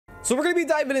So we're going to be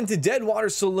diving into Deadwater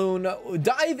Saloon,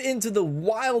 dive into the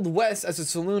Wild West as a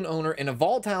saloon owner in a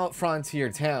volatile frontier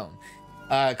town.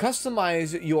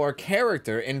 Customize your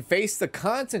character and face the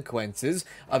consequences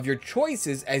of your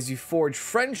choices as you forge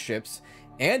friendships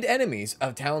and enemies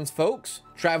of townsfolk,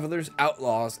 travelers,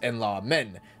 outlaws, and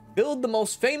lawmen. Build the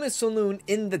most famous saloon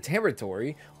in the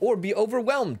territory or be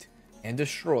overwhelmed and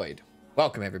destroyed.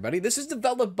 Welcome everybody. This is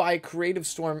developed by Creative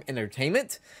Storm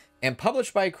Entertainment and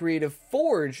published by Creative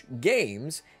Forge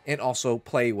Games and also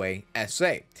Playway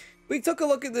SA. We took a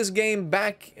look at this game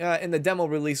back in the demo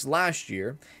release last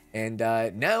year, and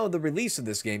now the release of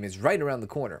this game is right around the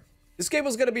corner. This game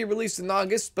was going to be released in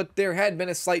August, but there had been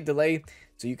a slight delay,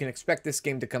 so you can expect this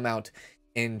game to come out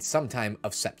in sometime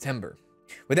of September.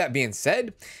 With that being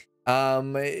said,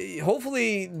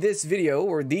 hopefully this video,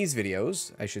 or these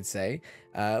videos, I should say,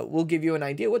 will give you an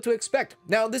idea what to expect.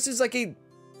 Now, this is like a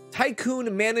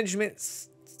tycoon management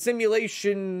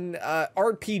simulation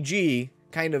RPG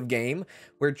kind of game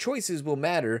where choices will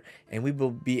matter and we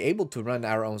will be able to run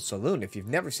our own saloon. If you've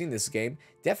never seen this game,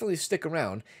 definitely stick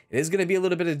around. It is going to be a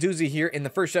little bit of doozy here in the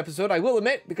first episode, I will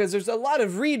admit, because there's a lot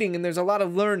of reading and there's a lot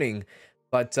of learning,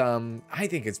 but I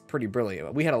think it's pretty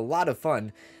brilliant. We had a lot of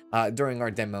fun during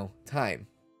our demo time.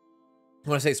 I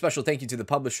want to say a special thank you to the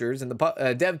publishers and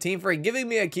the dev team for giving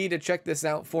me a key to check this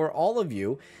out for all of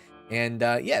you. And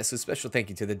yes, a special thank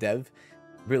you to the dev.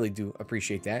 Really do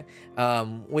appreciate that.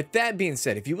 With that being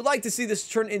said, if you would like to see this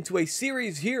turn into a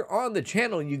series here on the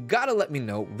channel, you gotta let me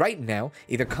know right now.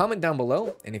 Either comment down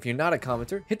below, and if you're not a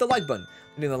commenter, hit the like button.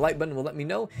 Hitting the like button will let me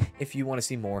know if you want to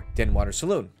see more Deadwater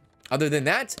Saloon. Other than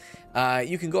that,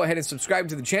 you can go ahead and subscribe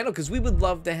to the channel because we would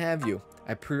love to have you.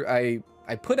 I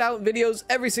put out videos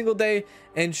every single day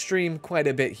and stream quite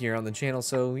a bit here on the channel,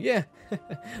 so yeah,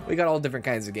 we got all different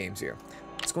kinds of games here.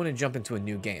 Let's go and jump into a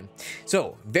new game.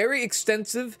 So very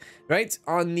extensive, right,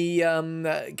 on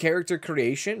the character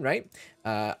creation, right?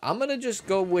 I'm gonna just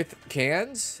go with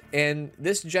Kanz, and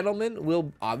this gentleman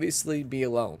will obviously be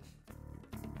alone.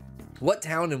 What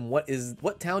town and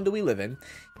what town do we live in,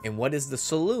 and what is the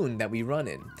saloon that we run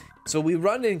in? So we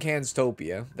run in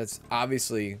Kanztopia. That's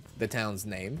obviously the town's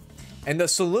name, and the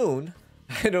saloon,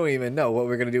 I don't even know what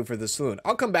we're gonna do for the saloon.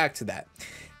 I'll come back to that.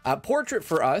 Portrait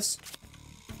for us.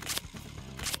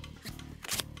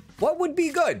 What would be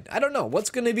good? I don't know.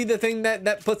 What's going to be the thing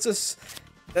that puts us,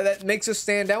 that makes us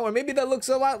stand out, or maybe that looks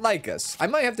a lot like us? I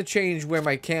might have to change where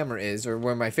my camera is or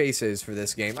where my face is for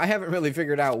this game. I haven't really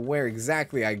figured out where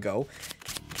exactly I go,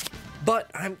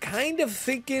 but I'm kind of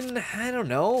thinking, I don't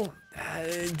know.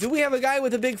 Do we have a guy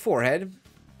with a big forehead?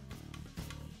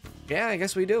 Yeah, I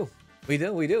guess we do. We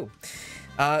do.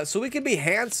 So we can be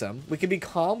handsome, we can be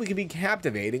calm, we can be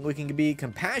captivating, we can be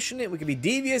compassionate, we can be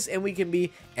devious, and we can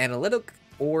be analytic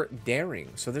or daring.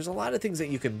 So there's a lot of things that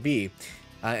you can be.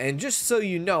 And just so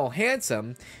you know,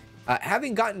 handsome,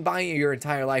 having gotten by your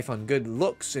entire life on good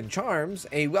looks and charms,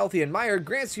 a wealthy admirer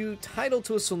grants you title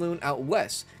to a saloon out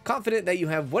west, confident that you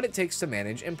have what it takes to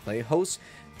manage and play host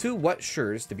to what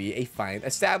sures to be a fine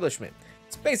establishment.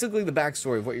 It's basically the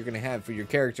backstory of what you're going to have for your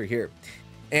character here.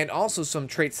 And also some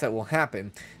traits that will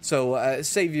happen. So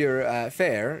savior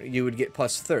fair, you would get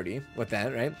plus 30 with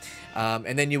that, right?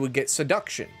 And then you would get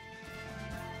seduction.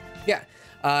 Yeah,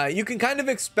 you can kind of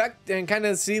expect and kind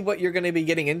of see what you're going to be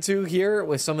getting into here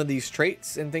with some of these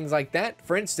traits and things like that.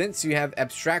 For instance, you have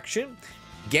abstraction,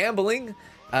 gambling,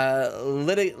 law,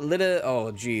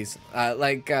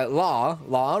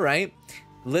 right?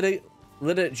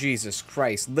 Jesus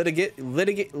Christ, litigation,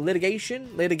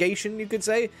 you could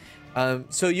say.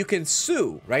 So you can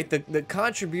sue, right? The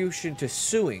contribution to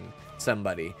suing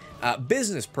somebody,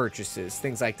 business purchases,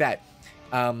 things like that.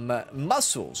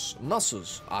 Muscles,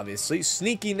 obviously,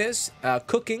 sneakiness,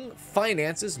 cooking,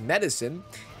 finances, medicine,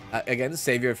 again,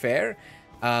 savior fair,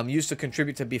 used to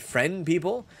contribute to befriend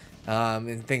people,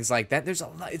 and things like that. There's a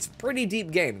lot. It's a pretty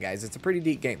deep game, guys. It's a pretty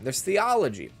deep game. There's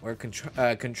theology, where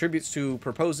it contributes to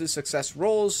proposes success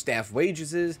roles, staff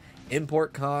wages,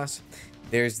 import costs.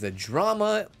 There's the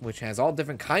drama, which has all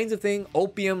different kinds of things.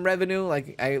 Opium revenue,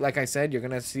 like I said, you're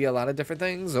gonna see a lot of different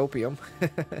things. Opium,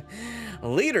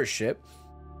 leadership,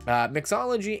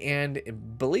 mixology,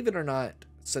 and believe it or not,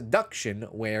 seduction,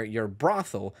 where your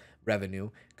brothel revenue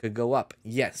could go up.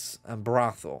 Yes, a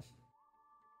brothel.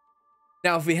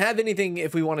 Now, if we have anything,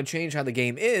 if we want to change how the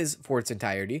game is for its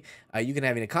entirety, you can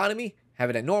have an economy,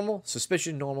 have it at normal,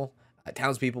 suspicion normal,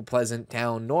 townspeople pleasant,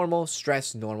 town normal,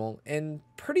 stress normal, and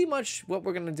pretty much what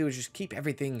we're going to do is just keep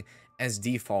everything as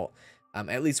default,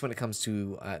 at least when it comes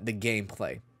to the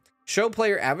gameplay. Show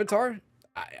player avatar,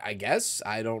 I guess,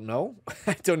 I don't know.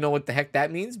 I don't know what the heck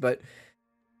that means, but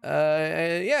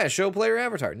Yeah, show player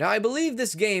avatar. Now I believe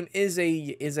this game is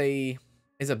a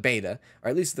beta, or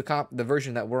at least the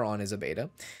version that we're on is a beta.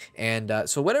 And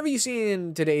so whatever you see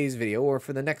in today's video, or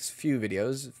for the next few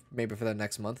videos, maybe for the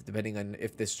next month, depending on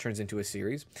if this turns into a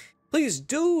series, please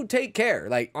do take care.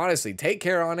 Like, honestly, take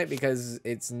care on it, because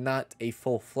it's not a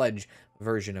full-fledged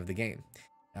version of the game.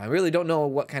 I really don't know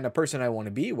what kind of person I want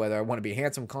to be, whether I want to be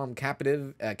handsome, calm,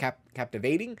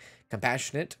 captivating,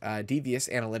 compassionate, devious,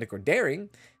 analytic, or daring.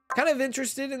 Kind of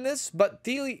interested in this, but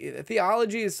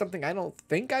theology is something I don't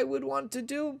think I would want to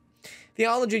do.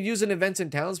 Theology used in events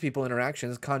and townspeople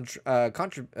interactions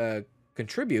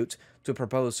contributes to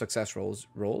proposed success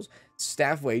roles.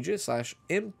 Staff wages /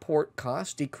 import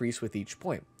costs decrease with each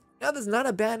point. Now, that's not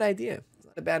a bad idea.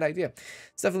 A bad idea.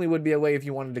 This definitely would be a way if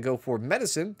you wanted to go for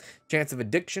medicine. Chance of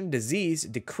addiction, disease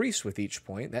decrease with each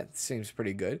point. That seems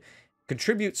pretty good.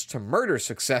 Contributes to murder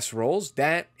success rolls.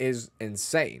 That is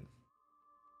insane.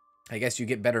 I guess you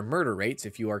get better murder rates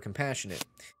if you are compassionate.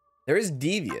 There is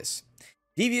devious.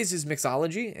 Devious is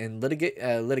mixology and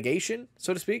litigation,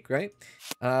 so to speak, right?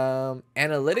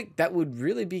 Analytic, that would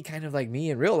really be kind of like me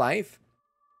in real life.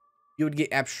 You would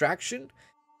get abstraction,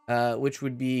 which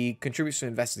would be contributes to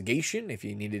investigation if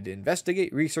you needed to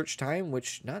investigate. Research time,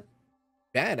 which not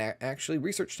bad, actually.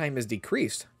 Research time is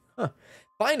decreased.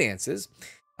 Finances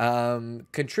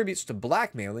contributes to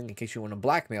blackmailing in case you want to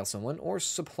blackmail someone, or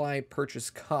supply purchase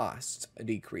costs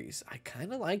decrease. I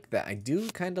kind of like that. I do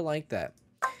kind of like that.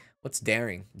 What's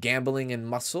daring? Gambling and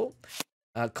muscle.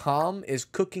 Calm is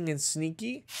cooking and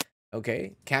sneaky.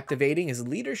 Okay. Captivating is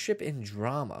leadership and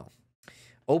drama.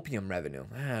 Opium revenue.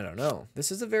 I don't know.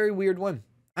 This is a very weird one.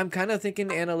 I'm kind of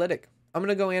thinking analytic. I'm going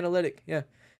to go analytic. Yeah.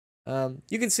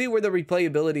 You can see where the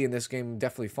replayability in this game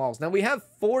definitely falls. Now, we have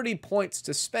 40 points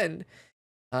to spend,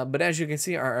 but as you can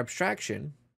see, our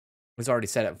abstraction was already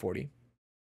set at 40.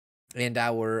 And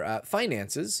our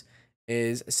finances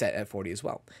is set at 40 as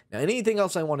well. Now, anything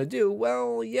else I want to do?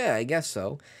 Well, yeah, I guess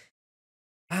so.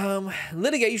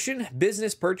 Litigation,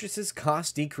 business purchases,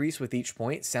 cost decrease with each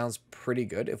point. Sounds pretty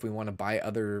good if we want to buy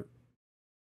other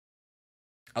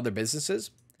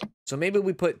businesses. So maybe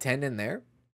we put 10 in there.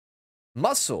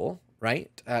 Muscle, right?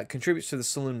 Contributes to the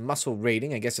saloon muscle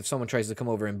rating. I guess if someone tries to come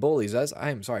over and bullies us.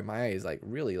 I'm sorry, my eye is like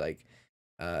really like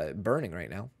burning right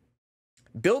now.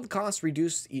 Build costs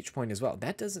reduce each point as well.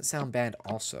 That doesn't sound bad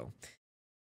also.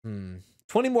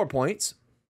 20 more points.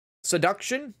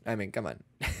 Seduction. I mean, come on.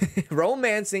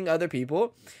 Romancing other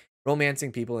people.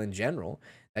 Romancing people in general.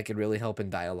 That could really help in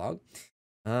dialogue.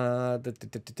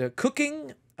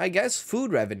 Cooking, I guess.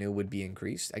 Food revenue would be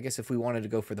increased. I guess if we wanted to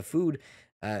go for the food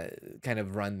kind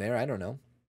of run there. I don't know.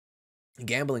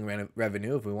 Gambling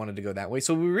revenue if we wanted to go that way.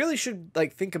 So we really should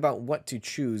like think about what to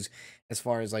choose as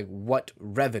far as like what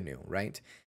revenue, right?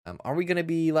 Are we going to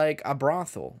be like a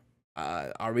brothel?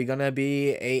 Are we going to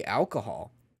be a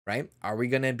alcohol, right? Are we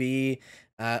going to be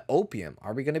opium?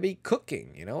 Are we going to be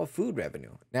cooking, you know, a food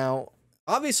revenue? Now,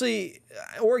 obviously,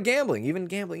 or gambling, even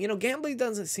gambling. You know, gambling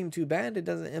doesn't seem too bad. It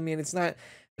doesn't, I mean, it's not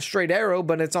a straight arrow,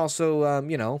 but it's also,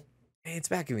 you know, it's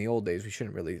back in the old days. We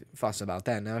shouldn't really fuss about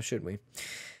that now, should we?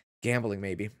 Gambling,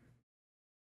 maybe.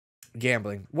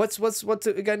 Gambling. What's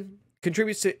it again?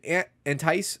 Contributes to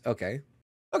entice. Okay.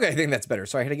 Okay, I think that's better.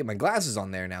 Sorry, I had to get my glasses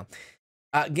on there now.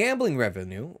 Gambling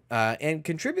revenue and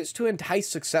contributes to entice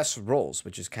success roles,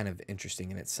 which is kind of interesting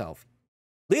in itself.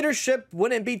 Leadership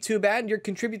wouldn't be too bad. Your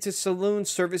contribute to saloon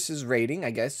services rating,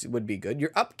 I guess, would be good.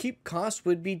 Your upkeep cost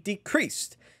would be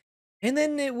decreased. And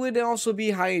then it would also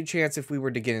be high chance if we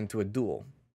were to get into a duel.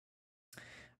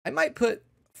 I might put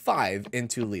 5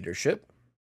 into leadership.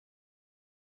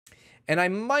 And I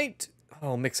might...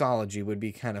 Oh, mixology would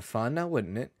be kind of fun now,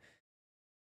 wouldn't it?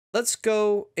 Let's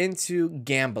go into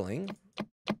gambling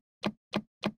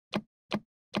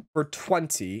for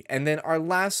 20. And then our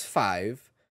last 5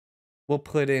 we'll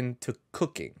put into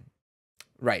cooking.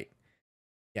 Right.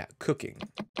 Yeah, cooking.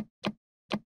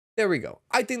 There we go.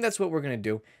 I think that's what we're going to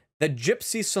do. The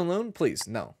Gypsy Saloon, please,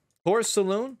 no. Horse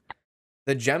Saloon,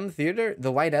 the Gem Theater,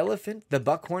 the White Elephant, the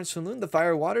Buckhorn Saloon, the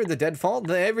Firewater, the Deadfall,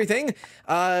 the everything.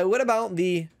 What about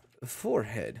the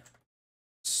Forehead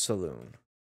Saloon?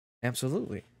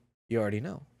 Absolutely. You already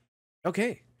know.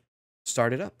 Okay.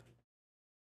 Start it up.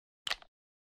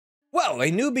 Well,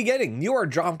 a new beginning. You are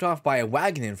dropped off by a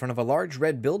wagon in front of a large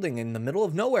red building in the middle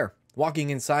of nowhere. Walking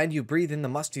inside, you breathe in the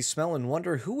musty smell and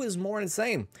wonder who is more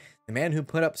insane. The man who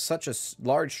put up such a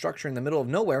large structure in the middle of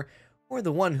nowhere, or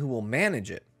the one who will manage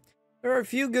it. There are a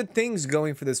few good things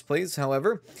going for this place,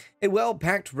 however. A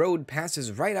well-packed road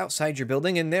passes right outside your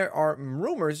building, and there are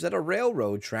rumors that a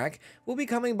railroad track will be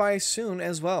coming by soon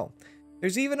as well.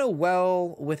 There's even a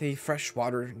well with a fresh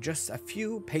water just a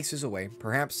few paces away.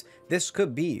 Perhaps this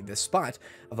could be the spot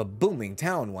of a booming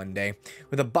town one day,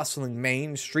 with a bustling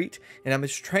main street and a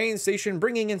train station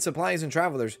bringing in supplies and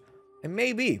travelers. And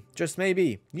maybe, just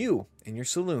maybe, you and your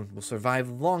saloon will survive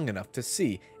long enough to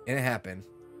see it happen.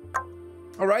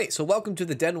 Alright, so welcome to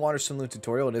the Deadwater Saloon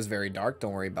tutorial. It is very dark,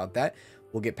 don't worry about that.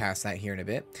 We'll get past that here in a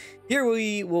bit. Here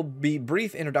we will be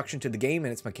brief introduction to the game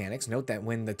and its mechanics. Note that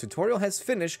when the tutorial has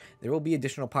finished, there will be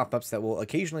additional pop-ups that will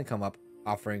occasionally come up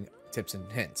offering tips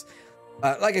and hints.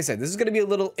 Like I said, this is going to be a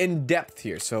little in-depth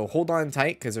here, so hold on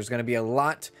tight because there's going to be a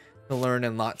lot to learn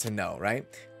and a lot to know, right?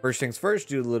 First things first,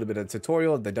 do a little bit of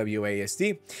tutorial, the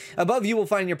WASD. Above you will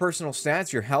find your personal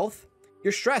stats, your health,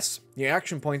 your stress, your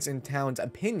action points, and town's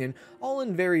opinion, all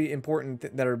in very important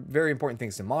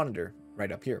things to monitor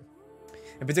right up here.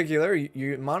 In particular,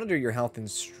 you monitor your health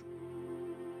and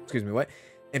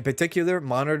In particular,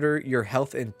 monitor your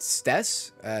health and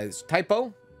stress.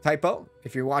 Typo.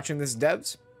 If you're watching this,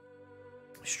 devs.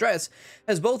 Stress,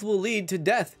 as both will lead to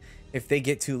death if they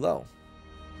get too low.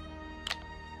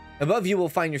 Above you will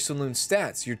find your saloon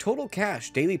stats, your total cash,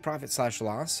 daily profit /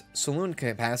 loss, saloon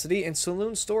capacity, and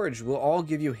saloon storage will all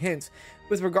give you hints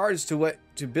with regards to what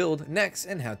to build next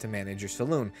and how to manage your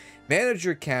saloon. Manage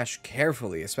your cash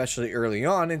carefully, especially early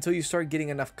on, until you start getting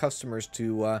enough customers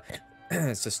to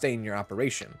sustain your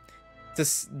operation.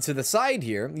 To the side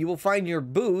here, you will find your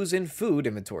booze and food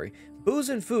inventory. Booze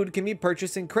and food can be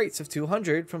purchased in crates of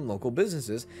 200 from local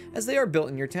businesses as they are built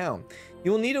in your town. You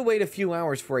will need to wait a few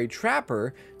hours for a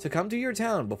trapper to come to your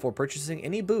town before purchasing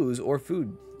any booze or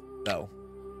food, though.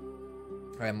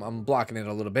 I'm blocking it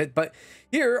a little bit, but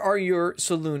here are your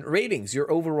saloon ratings.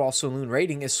 Your overall saloon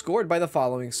rating is scored by the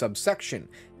following subsection: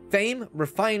 fame,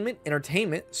 refinement,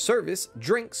 entertainment, service,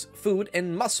 drinks, food,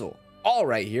 and muscle. All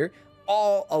right here.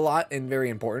 All a lot and very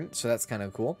important, so that's kind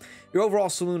of cool. Your overall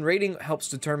saloon rating helps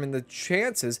determine the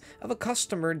chances of a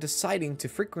customer deciding to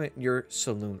frequent your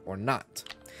saloon or not.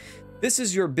 This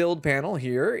is your build panel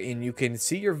here, and you can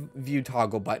see your view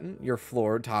toggle button, your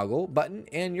floor toggle button,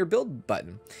 and your build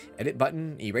button, edit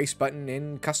button, erase button,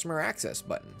 and customer access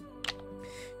button.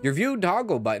 Your view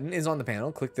toggle button is on the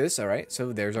panel. Click this. All right,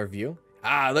 so there's our view.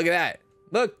 Ah, look at that.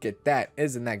 Look at that.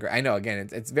 Isn't that great? I know, again,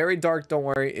 it's very dark. Don't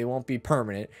worry, it won't be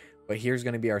permanent. But here's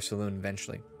going to be our saloon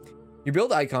eventually. Your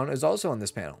build icon is also on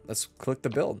this panel. Let's click the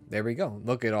build. There we go.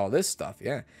 Look at all this stuff.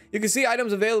 Yeah. You can see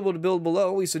items available to build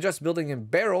below. We suggest building a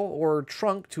barrel or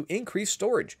trunk to increase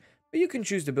storage, but you can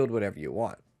choose to build whatever you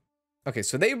want. Okay,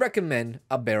 so they recommend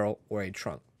a barrel or a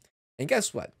trunk. And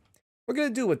guess what? We're going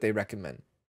to do what they recommend.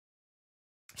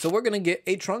 So we're going to get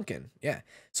a trunk in. Yeah.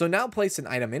 So now place an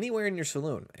item anywhere in your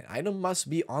saloon. An item must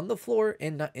be on the floor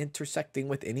and not intersecting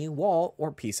with any wall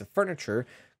or piece of furniture,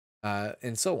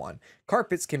 and so on.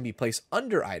 Carpets can be placed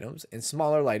under items, and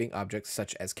smaller lighting objects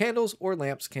such as candles or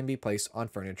lamps can be placed on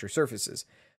furniture surfaces.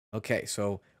 Okay,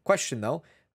 so question though,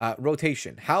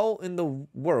 rotation. How in the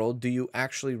world do you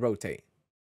actually rotate?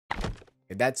 Okay,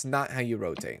 that's not how you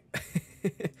rotate.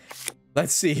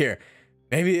 Let's see here.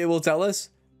 Maybe it will tell us.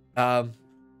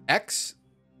 X,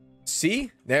 C,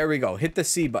 there we go. Hit the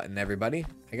C button, everybody.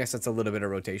 I guess that's a little bit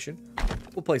of rotation.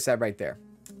 We'll place that right there.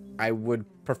 I would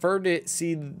prefer to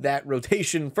see that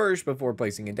rotation first before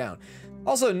placing it down.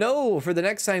 Also, know for the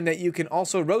next time that you can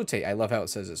also rotate. I love how it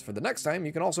says this. For the next time,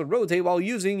 you can also rotate while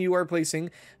you are placing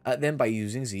them by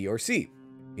using Z or C.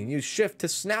 You can use Shift to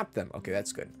snap them. Okay,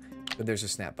 that's good. But there's a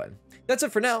snap button. That's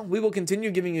it for now. We will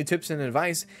continue giving you tips and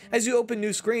advice as you open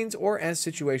new screens or as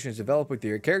situations develop with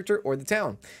your character or the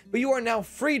town. But you are now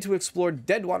free to explore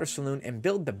Deadwater Saloon and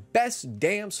build the best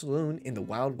damn saloon in the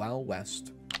Wild Wild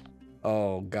West.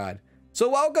 Oh, God. So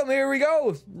welcome. Here we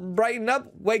go. Brighten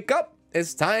up. Wake up.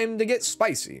 It's time to get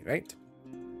spicy, right?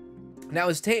 Now,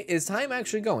 is time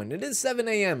actually going? It is 7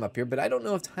 a.m. up here, but I don't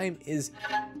know if time is...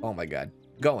 Oh, my God.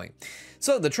 Going.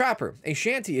 So, the Trapper. A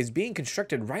shanty is being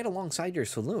constructed right alongside your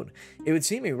saloon. It would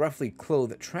seem a roughly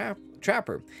clothed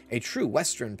trapper, a true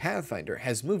Western pathfinder,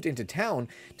 has moved into town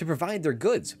to provide their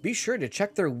goods. Be sure to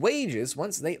check their wages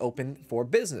once they open for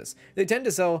business. They tend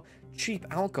to sell cheap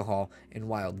alcohol and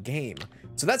wild game.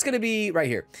 So that's going to be right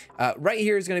here. Right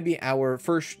here is going to be our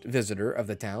first visitor of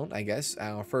the town, I guess.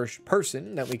 Our first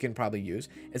person that we can probably use.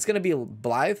 It's going to be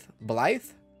Blythe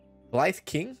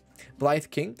King.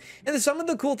 And some of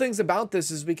the cool things about this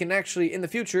is we can actually, in the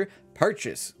future,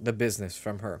 purchase the business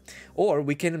from her. Or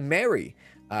we can marry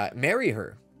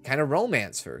her, kind of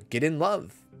romance her, get in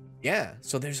love. Yeah,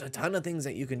 so there's a ton of things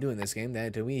that you can do in this game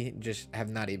that we just have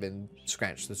not even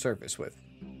scratched the surface with.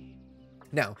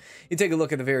 Now, you take a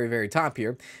look at the very, very top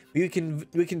here. We can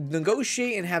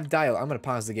negotiate and have dialogue. I'm going to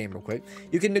pause the game real quick.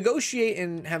 You can negotiate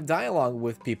and have dialogue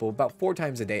with people about 4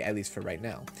 times a day, at least for right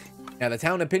now. Now, the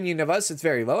town opinion of us, it's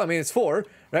very low. I mean, it's 4,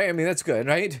 right? I mean, that's good,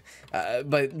 right?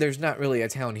 But there's not really a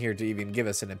town here to even give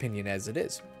us an opinion as it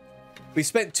is. We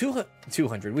spent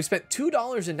 $200. We spent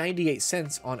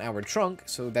 $2.98 on our trunk,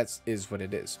 so that is what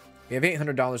it is. We have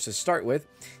 $800 to start with.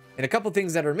 And a couple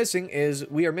things that are missing is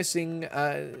we are missing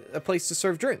a place to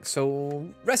serve drinks. So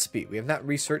recipe. We have not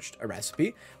researched a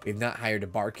recipe. We have not hired a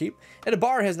barkeep. And a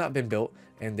bar has not been built,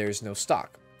 and there's no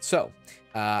stock. So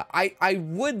I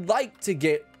would like to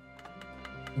get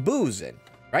booze in,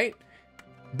 right?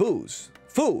 Booze.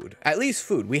 Food. At least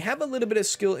food. We have a little bit of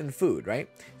skill in food, right?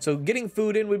 So getting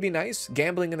food in would be nice.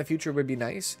 Gambling in the future would be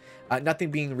nice.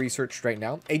 Nothing being researched right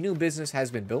now. A new business has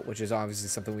been built, which is obviously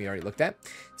something we already looked at.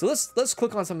 So let's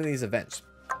click on some of these events.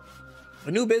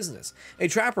 A new business. A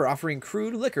trapper offering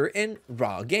crude liquor and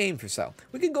raw game for sale.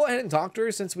 We can go ahead and talk to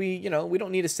her since we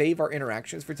don't need to save our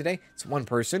interactions for today. It's one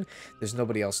person. There's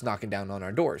nobody else knocking down on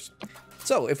our doors.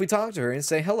 So if we talk to her and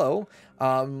say hello,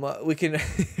 we can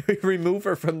remove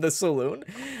her from the saloon.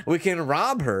 We can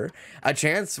rob her. A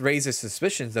chance raises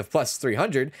suspicions of plus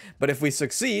 300. But if we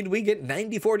succeed, we get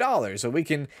 $94. So we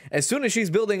can, as soon as she's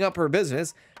building up her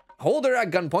business, hold her at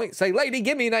gunpoint, say, lady,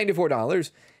 give me $94.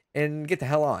 And get the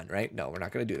hell on, right? No, we're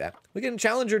not going to do that. We can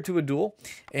challenge her to a duel,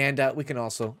 and we can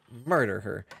also murder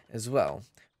her as well,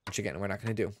 which again, we're not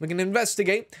going to do. We can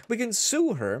investigate, we can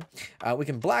sue her, we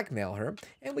can blackmail her,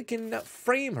 and we can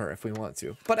frame her if we want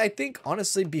to. But I think,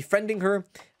 honestly, befriending her,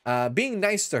 being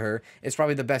nice to her is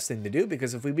probably the best thing to do,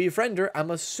 because if we befriend her,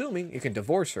 I'm assuming you can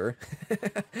divorce her.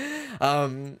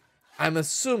 I'm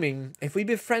assuming if we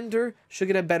befriend her, she'll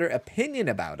get a better opinion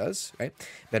about us, right?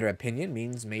 Better opinion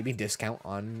means maybe discount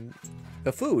on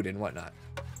the food and whatnot.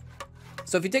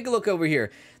 So if you take a look over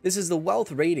here, this is the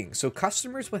wealth rating. So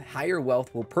customers with higher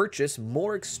wealth will purchase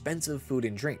more expensive food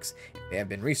and drinks. They have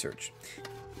been researched.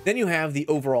 Then you have the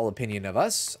overall opinion of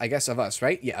us, I guess of us,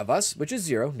 right? Yeah, of us, which is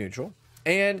 0, neutral.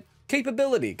 And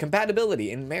capability,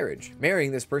 compatibility in marriage.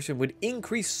 Marrying this person would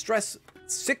increase stress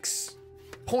 6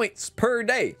 points per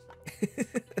day.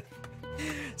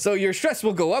 So your stress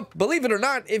will go up, believe it or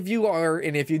not, if you are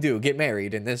and if you do get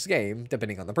married in this game,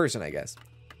 depending on the person, I guess.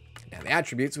 Now the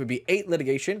attributes would be 8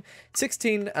 litigation,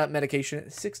 16 medication,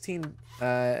 16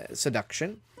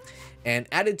 seduction, and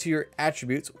added to your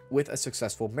attributes with a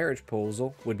successful marriage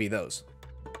proposal would be those.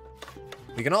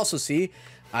 We can also see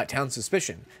town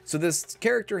suspicion. So this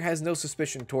character has no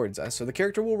suspicion towards us. So the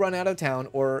character will run out of town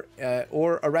or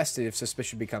arrested if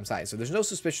suspicion becomes high. So there's no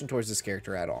suspicion towards this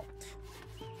character at all.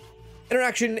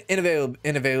 Interaction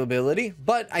and availability.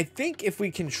 But I think if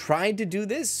we can try to do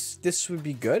this, this would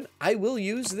be good. I will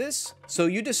use this. So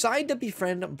you decide to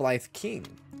befriend Blythe King.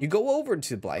 You go over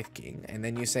to Blythe King and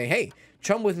then you say, hey,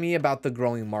 chum with me about the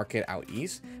growing market out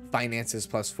east. Finances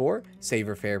 +4,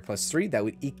 saver fare +3. That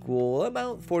would equal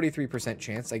about 43%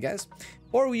 chance, I guess.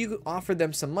 Or you could offer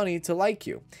them some money to like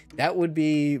you. That would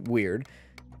be weird.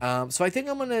 So I think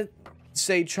I'm gonna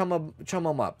say chum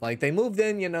them up. Like they moved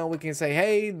in, we can say,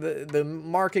 hey, the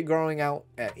market growing out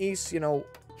at east, see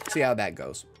how that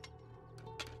goes.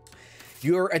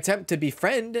 Your attempt to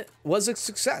befriend was a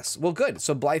success. Well, good.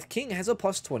 So Blythe King has a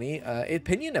 +20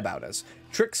 opinion about us.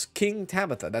 Tricks King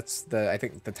Tabitha. That's I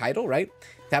think the title, right?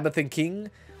 Tabitha King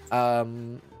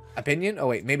opinion. Oh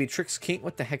wait, maybe Tricks King.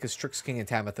 What the heck is Tricks King and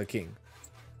Tabitha King?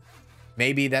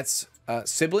 Maybe that's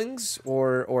siblings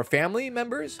or family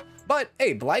members. But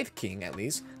hey, Blythe King at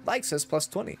least likes us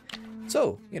 +20.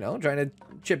 So trying to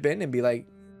chip in and be like,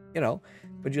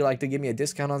 would you like to give me a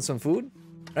discount on some food,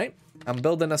 right? I'm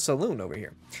building a saloon over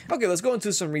here. Okay, let's go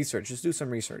into some research. Let's do some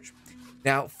research.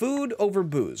 Now, food over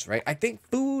booze, right? I think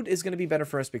food is going to be better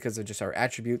for us because of just our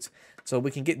attributes. So we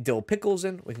can get dill pickles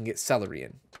in. We can get celery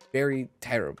in. Very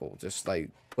terrible. Just like,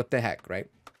 what the heck, right?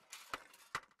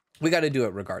 We got to do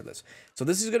it regardless. So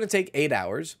this is going to take 8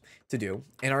 hours to do.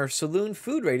 And our saloon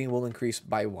food rating will increase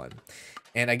by 1.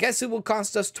 And I guess it will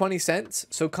cost us 20 cents.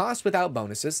 So cost without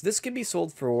bonuses. This can be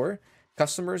sold for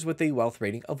customers with a wealth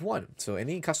rating of 1. So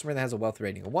any customer that has a wealth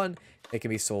rating of 1, they can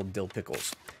be sold dill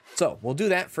pickles. So we'll do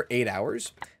that for 8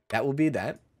 hours. That will be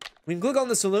that. We can click on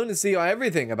the saloon and see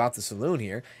everything about the saloon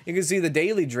here. You can see the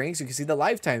daily drinks. You can see the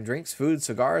lifetime drinks, food,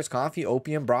 cigars, coffee,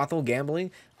 opium, brothel, gambling,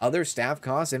 other staff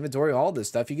costs, inventory, all this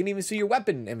stuff. You can even see your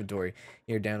weapon inventory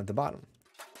here down at the bottom.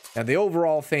 Now the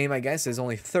overall fame, I guess, is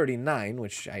only 39,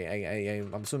 which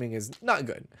I'm assuming is not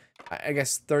good. I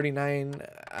guess 39,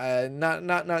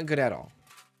 not good at all.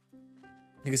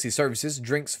 You can see services,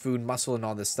 drinks, food, muscle, and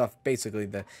all this stuff, basically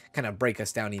to kind of break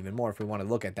us down even more if we want to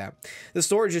look at that. The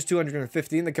storage is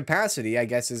 250, and the capacity, I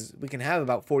guess, is we can have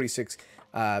about 46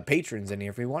 patrons in here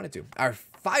if we wanted to. Our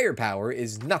firepower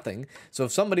is nothing, so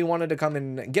if somebody wanted to come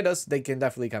and get us, they can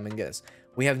definitely come and get us.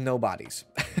 We have no bodies.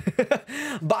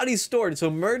 Bodies stored,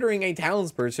 so murdering a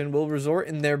townsperson will result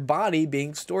in their body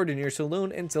being stored in your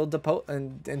saloon until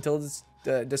it's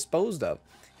disposed of.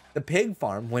 The pig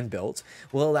farm, when built,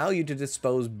 will allow you to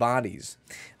dispose bodies.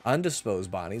 Undisposed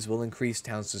bodies will increase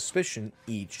town suspicion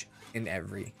each and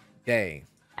every day.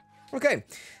 Okay,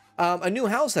 a new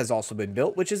house has also been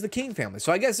built, which is the King family.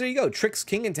 So I guess there you go, Trix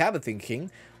King and Tabitha King,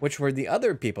 which were the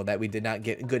other people that we did not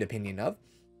get a good opinion of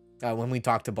when we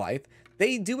talked to Blythe.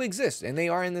 They do exist, and they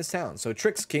are in this town. So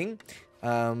Trix King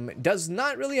does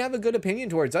not really have a good opinion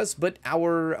towards us, but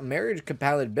our marriage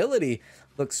compatibility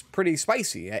looks pretty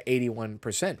spicy at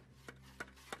 81%.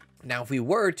 Now, if we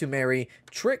were to marry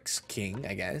Trix King,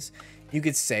 I guess, you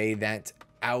could say that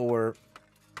our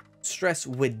stress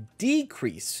would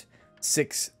decrease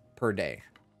 6 per day,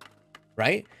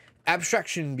 right?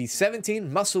 Abstraction would be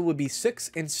 17, muscle would be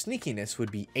 6, and sneakiness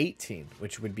would be 18,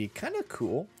 which would be kind of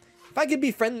cool. If I could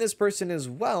befriend this person as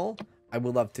well, I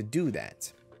would love to do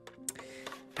that.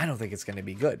 I don't think it's going to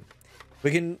be good.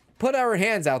 We can put our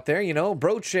hands out there, you know,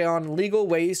 broach on legal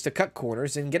ways to cut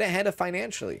corners and get ahead of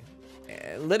financially.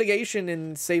 Litigation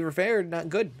and saver fare, not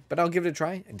good, but I'll give it a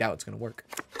try. I doubt it's going to work.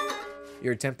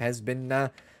 Your attempt has been,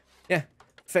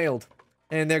 failed.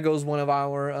 And there goes one of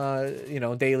our,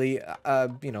 daily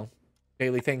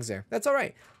things there. That's all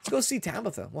right. Let's go see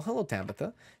Tabitha. Well, hello,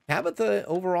 Tabitha. Tabitha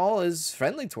overall is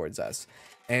friendly towards us.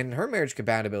 And her marriage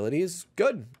compatibility is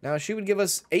good. Now, she would give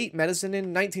us 8 medicine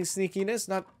and 19 sneakiness.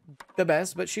 Not the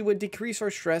best, but she would decrease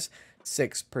our stress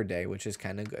 6 per day, which is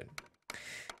kind of good.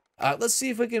 Let's see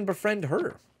if we can befriend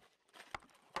her.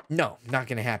 No, not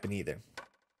going to happen either.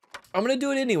 I'm going to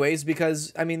do it anyways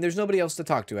because, I mean, there's nobody else to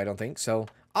talk to, I don't think. So,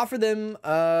 offer them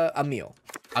a meal.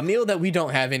 A meal that we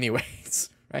don't have anyways,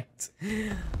 right?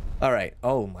 All right.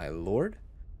 Oh, my lord.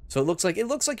 So, it looks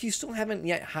like you still haven't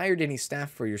yet hired any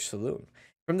staff for your saloon.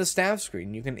 From the staff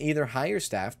screen, you can either hire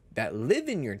staff that live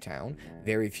in your town,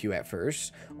 very few at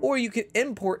first, or you can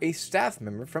import a staff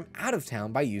member from out of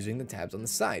town by using the tabs on the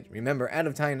side. Remember, out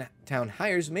of town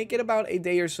hires make it about a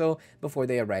day or so before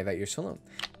they arrive at your saloon.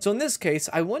 So in this case,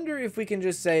 I wonder if we can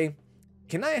just say,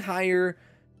 can I hire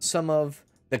some of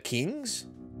the kings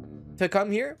to come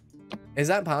here? Is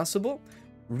that possible?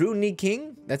 Rooney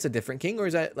King, that's a different king, or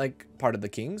is that like part of the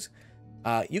kings?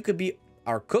 You could be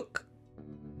our cook.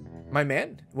 My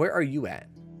man, where are you at?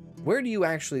 Where do you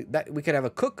actually... that we could have a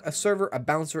cook, a server, a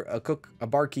bouncer, a cook, a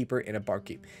barkeeper, and a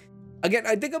barkeep. Again,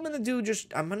 I think I'm going to do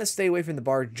just... I'm going to stay away from the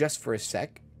bar just for a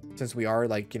sec. Since we are,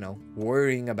 like, you know,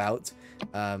 worrying about...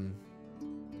 Oh,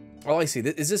 I see.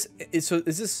 Is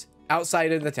this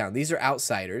outside of the town? These are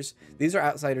outsiders. These are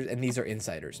outsiders, and these are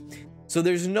insiders. So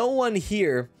there's no one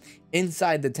here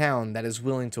inside the town that is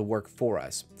willing to work for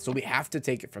us. So we have to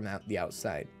take it from the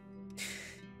outside.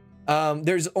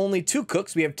 There's only 2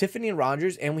 cooks. We have Tiffany and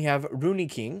Rogers, and we have Rooney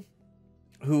King,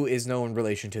 who is no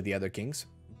relation to the other kings.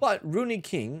 But Rooney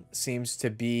King seems to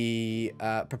be,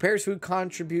 prepares food,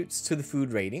 contributes to the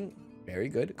food rating. Very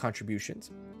good.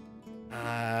 Contributions.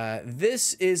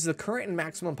 This is the current and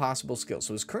maximum possible skill.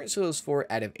 So his current skill is 4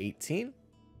 out of 18.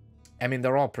 I mean,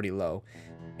 they're all pretty low.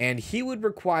 And he would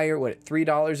require, what,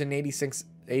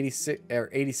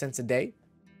 $3.80 a day?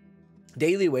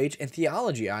 Daily wage and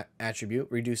theology attribute,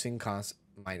 reducing cost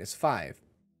 -5.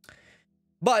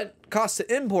 But cost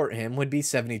to import him would be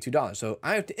 $72. So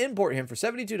I have to import him for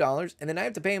 $72, and then I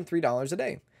have to pay him $3 a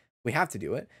day. We have to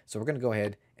do it. So we're going to go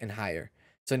ahead and hire.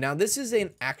 So now this is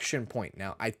an action point.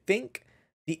 Now, I think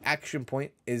the action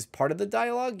point is part of the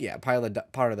dialogue. Yeah, part of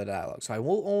the dialogue. So I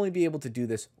will only be able to do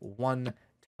this one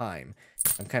time.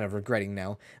 I'm kind of regretting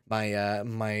now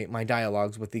my my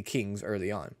dialogues with the kings early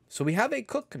on. So we have a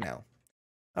cook now.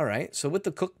 All right, so with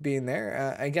the cook being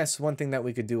there, I guess one thing that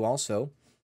we could do also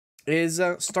is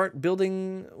start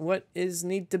building what is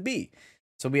need to be.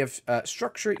 So we have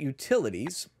structure,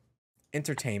 utilities,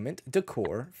 entertainment,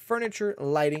 decor, furniture,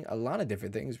 lighting, a lot of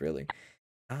different things, really.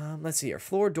 Let's see here.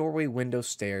 Floor, doorway, window,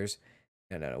 stairs.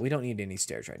 No. We don't need any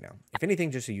stairs right now. If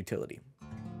anything, just a utility.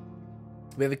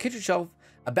 We have a kitchen shelf,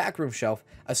 a backroom shelf,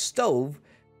 a stove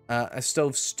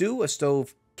stew, a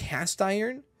stove cast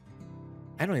iron.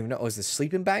 I don't even know. Oh, is this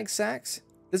sleeping bag sacks?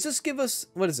 Does this give us...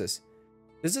 what is this?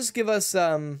 Does this give us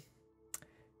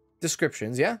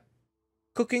descriptions? Yeah?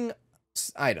 Cooking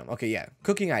item. Okay, yeah.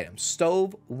 Cooking item.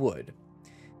 Stove, wood.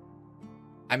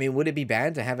 I mean, would it be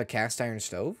bad to have a cast iron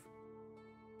stove?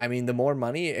 I mean, the more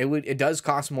money, it does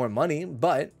cost more money,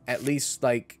 but at least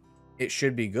like it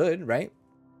should be good, right?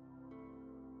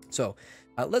 So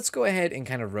let's go ahead and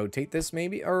kind of rotate this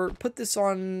maybe, or put this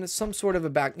on some sort of a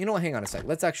back. You know what? Hang on a sec.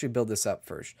 Let's actually build this up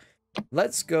first.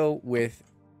 Let's go with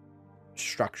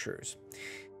structures,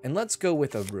 and let's go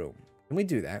with a room. Can we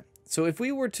do that? So if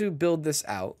we were to build this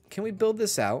out, can we build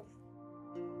this out?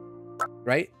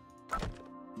 Right?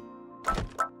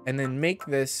 And then make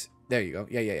this, there you go.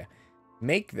 Yeah.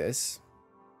 Make this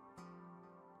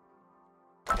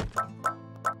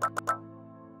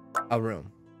a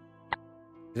room.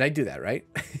 Did I do that right?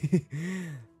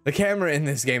 The camera in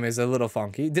this game is a little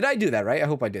funky. Did I do that right? I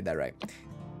hope I did that right.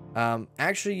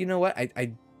 Actually, you know what?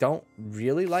 I don't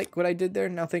really like what I did there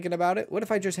now thinking about it. What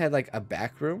if I just had like a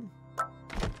back room?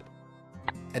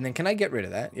 And then can I get rid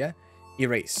of that? Yeah.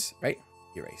 Erase, right?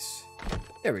 Erase.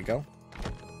 There we go.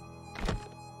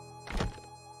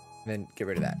 And then get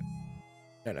rid of that.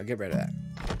 No, get rid of that.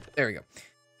 There we go.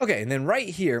 Okay, and then right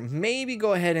here, maybe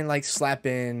go ahead and like slap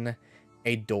in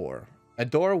a door. A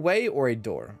doorway or a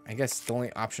door. I guess the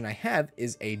only option I have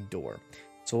is a door.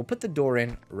 So we'll put the door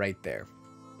in right there.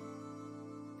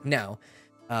 Now,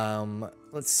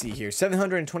 let's see here.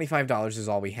 $725 is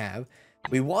all we have.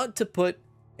 We want to put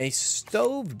a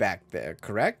stove back there,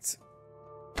 correct?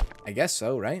 I guess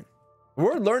so, right?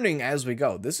 We're learning as we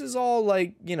go. This is all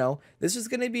like, you know, this is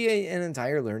going to be an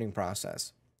entire learning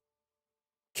process.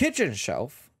 Kitchen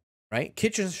shelf, right?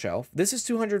 Kitchen shelf. This is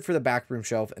 200 for the back room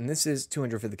shelf, and this is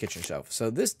 200 for the kitchen shelf. So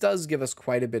this does give us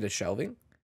quite a bit of shelving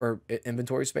or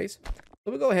inventory space.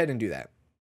 So we'll go ahead and do that.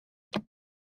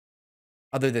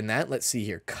 Other than that, let's see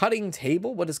here. Cutting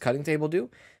table. What does cutting table do?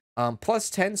 Plus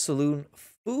 10 saloon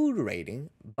food rating.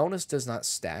 Bonus does not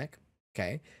stack.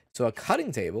 Okay. So a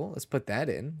cutting table. Let's put that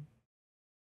in.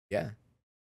 Yeah.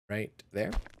 Right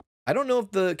there. I don't know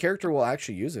if the character will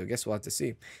actually use it. I guess we'll have to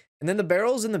see. And then the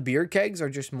barrels and the beer kegs are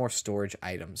just more storage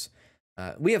items.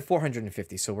 We have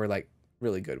 450, so we're like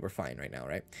really good. We're fine right now,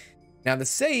 right? Now the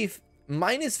safe,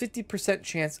 minus 50%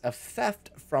 chance of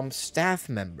theft from staff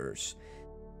members.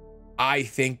 I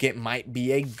think it might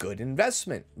be a good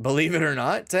investment, believe it or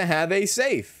not, to have a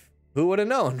safe. Who would have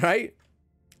known, right?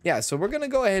 Yeah, so we're going to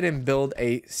go ahead and build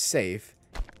a safe.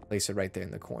 Place it right there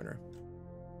in the corner.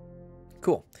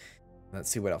 Cool. Let's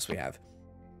see what else we have.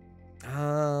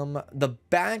 The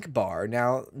back bar.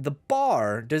 Now, the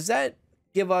bar, does that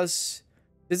give us...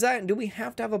 do we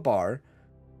have to have a bar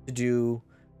to do,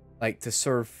 like, to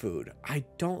serve food? I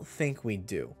don't think we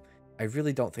do. I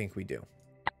really don't think we do.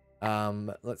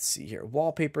 Let's see here.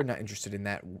 Wallpaper, not interested in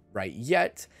that right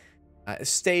yet. A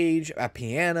stage, a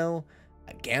piano,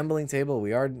 a gambling table.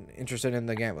 We are interested in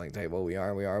the gambling table. We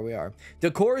are.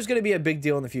 Decor is going to be a big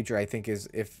deal in the future, I think, is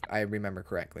if I remember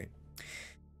correctly.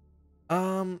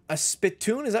 A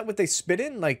spittoon, is that what they spit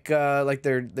in? Like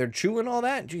they're chewing all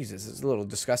that? Jesus, it's a little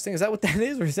disgusting. Is that what that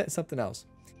is, or is that something else?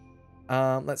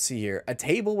 Let's see here. A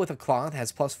table with a cloth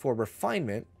has +4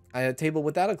 refinement. A table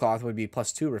without a cloth would be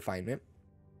 +2 refinement.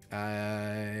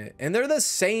 And they're the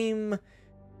same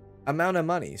amount of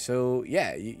money. So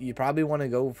yeah, you probably want to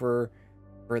go for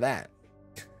that.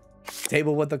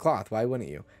 Table with the cloth. Why wouldn't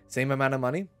you? Same amount of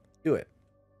money? Do it.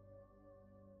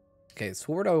 Okay,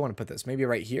 so where do I want to put this? Maybe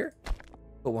right here.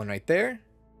 Put one right there.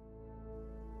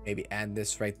 Maybe add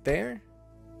this right there.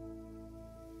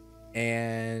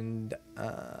 And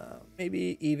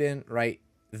maybe even right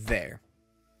there.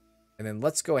 And then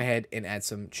let's go ahead and add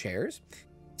some chairs.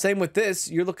 Same with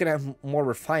this, you're looking at more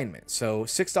refinement. So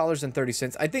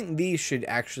 $6.30. I think these should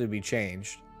actually be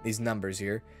changed, these numbers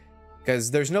here. Because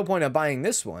there's no point of buying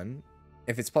this one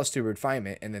if it's +2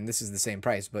 refinement, and then this is the same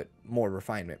price, but more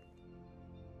refinement.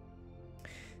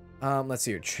 Let's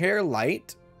see here. Chair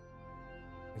light.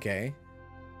 Okay.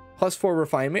 +4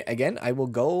 refinement. Again, I will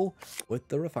go with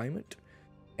the refinement.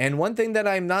 And one thing that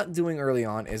I'm not doing early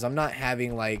on is I'm not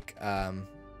having like, I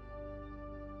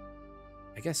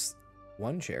guess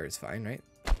one chair is fine, right?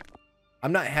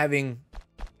 I'm not having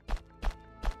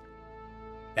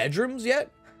bedrooms yet.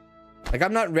 Like,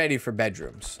 I'm not ready for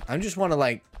bedrooms. I just want to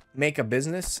like make a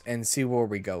business and see where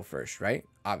we go first, right?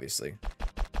 Obviously.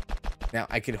 Now,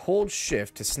 I could hold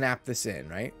shift to snap this in,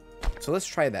 right? So let's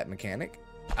try that mechanic.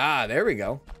 Ah, there we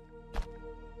go.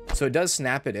 So it does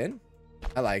snap it in.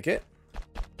 I like it.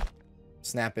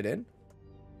 Snap it in.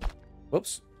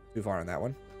 Whoops. Too far on that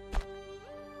one.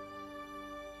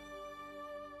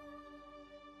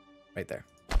 Right there.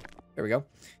 There we go.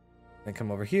 Then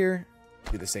come over here.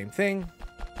 Do the same thing.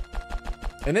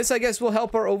 And this, I guess, will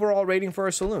help our overall rating for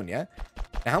our saloon, yeah?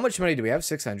 Now, how much money do we have?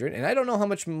 600. And I don't know how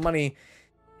much money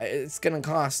it's gonna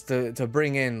cost to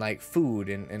bring in like food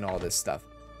and all this stuff.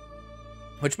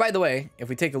 Which, by the way, if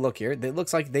we take a look here, it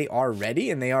looks like they are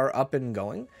ready and they are up and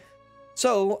going.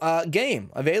 So, game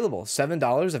available,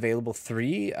 $7, available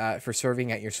 3 for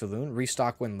serving at your saloon.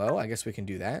 Restock when low. I guess we can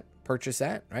do that. Purchase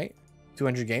that, right?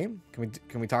 200 game.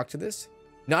 Can we talk to this?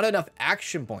 Not enough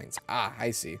action points. Ah,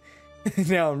 I see.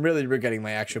 Now I'm really regretting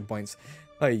my action points.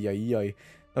 Ay, ay, ay.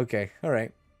 Okay, all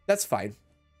right. That's fine.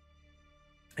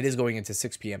 It is going into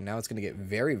 6 p.m. now. It's going to get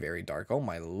very, very dark. Oh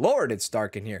my lord, it's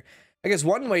dark in here. I guess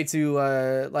one way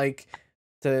to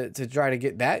to try to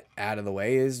get that out of the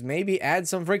way is maybe add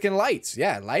some freaking lights.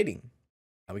 Yeah, lighting.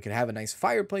 We could have a nice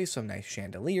fireplace, some nice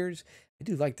chandeliers. I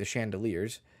do like the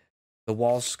chandeliers. The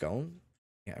wall scone.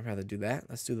 Yeah, I'd rather do that.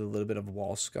 Let's do a little bit of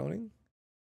wall sconing.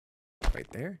 Right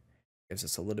there. Gives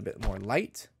us a little bit more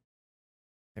light.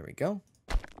 There we go.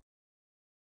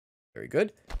 Very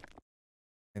good.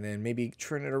 And then maybe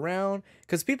turn it around.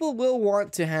 Because people will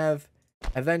want to have,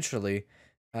 eventually,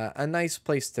 a nice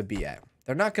place to be at.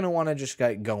 They're not going to want to just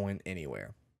get going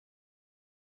anywhere.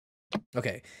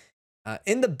 Okay.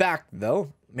 In the back,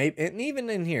 though, maybe, and even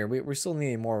in here, we're still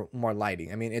needing more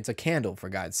lighting. I mean, it's a candle, for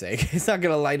God's sake. It's not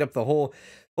going to light up the whole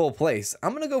place.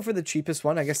 I'm going to go for the cheapest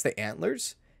one, I guess the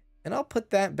antlers. And I'll put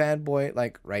that bad boy,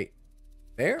 like, right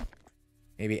there.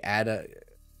 Maybe add a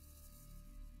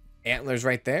antlers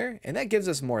right there. And that gives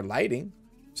us more lighting.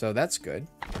 So that's good.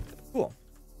 Cool.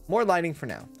 More lighting for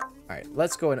now. All right,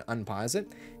 let's go and unpause it.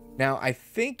 Now, I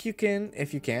think you can,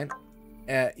 if you can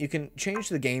change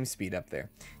the game speed up there.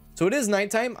 So it is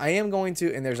nighttime. I am going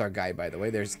to, and there's our guy, by the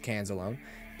way. There's Kanzalone.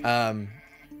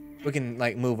 We can,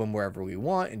 like, move him wherever we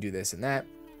want and do this and that.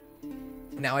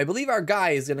 Now, I believe our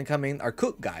guy is going to come in, our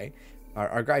cook guy,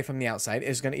 our guy from the outside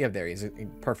is going to, yeah, there he is.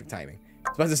 Perfect timing. I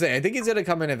was about to say, I think he's going to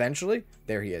come in eventually.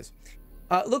 There he is.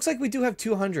 Looks like we do have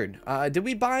 200. Did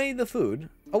we buy the food?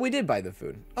 Oh, we did buy the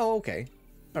food. Oh, okay.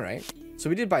 All right. So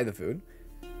we did buy the food.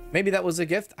 Maybe that was a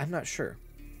gift. I'm not sure.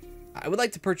 I would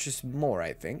like to purchase more,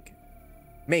 I think.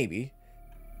 Maybe.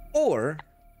 Or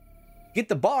get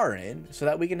the bar in so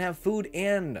that we can have food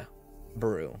and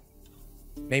brew.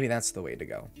 Maybe that's the way to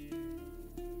go.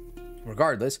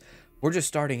 Regardless, we're just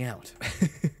starting out.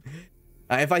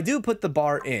 If I do put the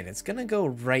bar in, it's going to go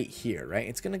right here, right?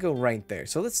 It's going to go right there.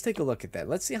 So let's take a look at that.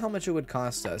 Let's see how much it would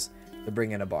cost us to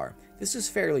bring in a bar. This is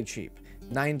fairly cheap.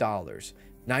 $9.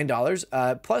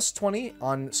 $9 plus 20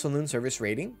 on saloon service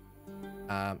rating.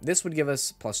 This would give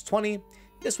us plus 20.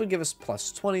 This would give us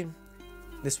plus 20.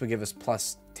 This would give us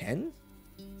plus 10.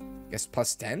 I guess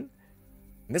plus 10. And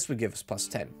this would give us plus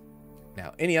 10.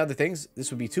 Now, any other things, this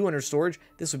would be 200 storage.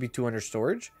 This would be 200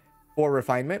 storage. 4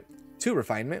 refinement. 2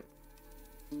 refinement.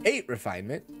 8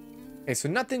 refinement. Okay, so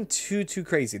nothing too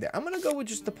crazy there. I'm going to go with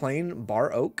just the plain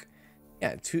bar oak.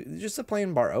 Yeah, just a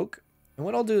plain bar oak. And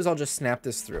what I'll do is I'll just snap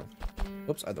this through.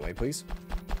 Whoops, other way, please.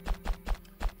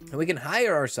 And we can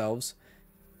hire ourselves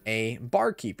a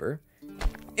barkeeper.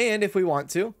 And if we want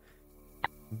to,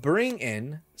 bring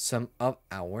in some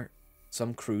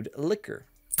crude liquor.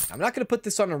 I'm not going to put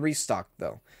this on a restock,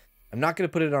 though. I'm not going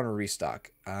to put it on a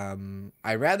restock.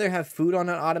 I'd rather have food on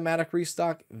an automatic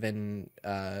restock than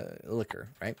liquor,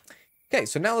 right? Okay,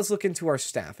 so now let's look into our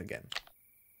staff again.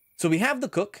 So we have the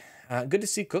cook. Good to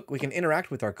see cook. We can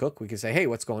interact with our cook. We can say, hey,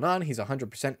 what's going on? He's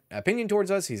 100% opinion towards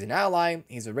us. He's an ally.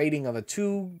 He's a rating of a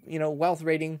 2, wealth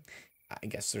rating. I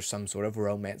guess there's some sort of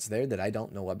romance there that I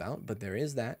don't know about, but there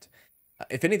is that.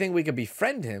 If anything, we could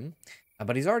befriend him,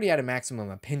 but he's already at a maximum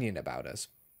opinion about us.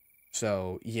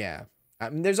 So, yeah.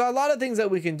 There's a lot of things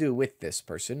that we can do with this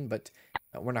person, but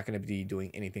we're not going to be doing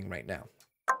anything right now.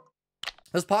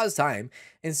 Let's pause time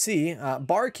and see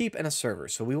barkeep and a server.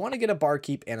 So we want to get a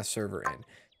barkeep and a server in.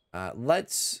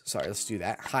 Let's do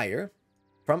that. Hire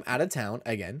from out of town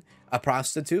again. A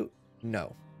prostitute?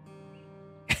 No.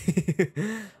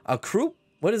 A crew?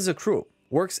 What is a crew?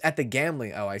 Works at the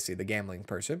gambling. Oh, I see. The gambling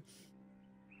person.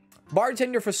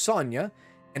 Bartender for Sonia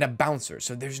and a bouncer.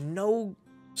 So there's no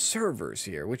servers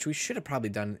here, which we should have probably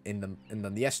done in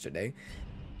the yesterday.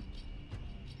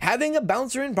 Having a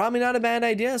bouncer in, probably not a bad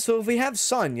idea. So if we have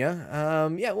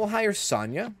Sonia, yeah, we'll hire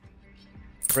Sonia.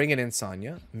 Bring it in,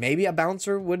 Sonia. Maybe a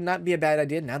bouncer would not be a bad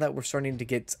idea now that we're starting to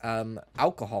get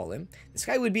alcohol in. This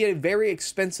guy would be a very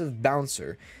expensive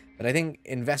bouncer, but I think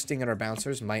investing in our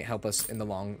bouncers might help us in the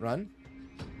long run.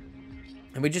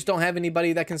 And we just don't have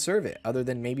anybody that can serve it, other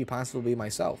than maybe possibly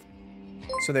myself.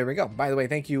 So there we go. By the way,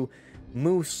 thank you,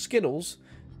 Moo Skittles,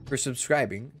 for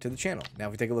subscribing to the channel. Now,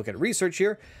 if we take a look at research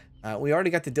here, we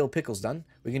already got the dill pickles done.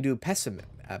 We can do pemmican,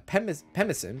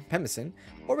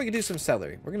 or we can do some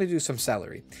celery. We're going to do some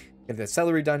celery. Get the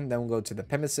celery done, then we'll go to the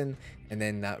pemmican, and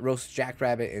then roast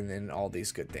jackrabbit, and then all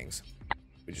these good things.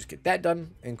 We just get that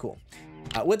done, and cool.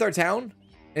 With our town,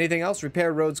 Anything else?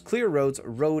 Repair roads, clear roads,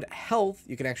 road health.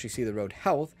 You can actually see the road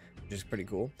health, which is pretty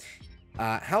cool.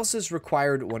 Houses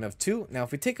required 1 of 2. Now,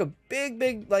 if we take a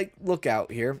big, like, look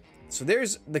out here. So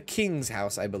there's the king's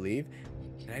house, I believe.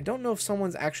 And I don't know if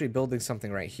someone's actually building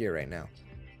something right here right now.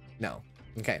 No.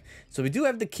 Okay. So we do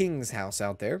have the king's house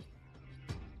out there.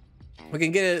 We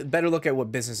can get a better look at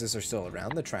what businesses are still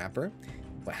around. The trapper,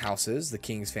 what houses, the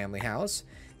king's family house,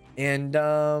 and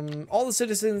all the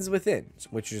citizens within,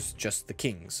 which is just the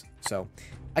king's. So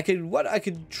I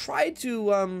could try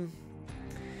to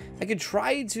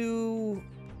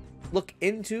look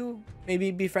into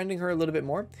maybe befriending her a little bit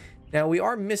more. Now we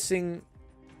are missing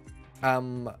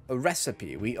a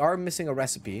recipe. We are missing a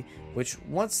recipe, which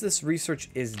once this research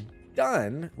is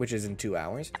done, which is in 2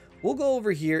 hours, we'll go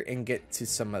over here and get to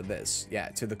some of this. Yeah,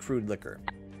 to the crude liquor.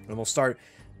 And we'll start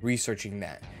researching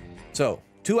that. So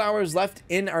 2 hours left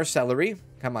in our celery.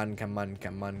 Come on, come on,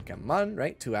 come on, come on.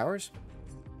 Right, 2 hours.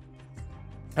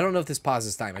 I don't know if this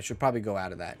pauses time. I should probably go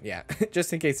out of that. Yeah,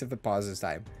 just in case if it pauses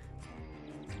time.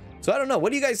 So I don't know.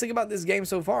 What do you guys think about this game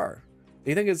so far?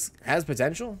 Do you think it has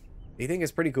potential? Do you think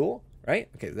it's pretty cool? Right?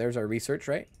 Okay, there's our research,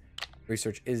 right?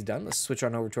 Research is done. Let's switch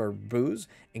on over to our booze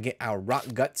and get our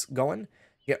rock guts going.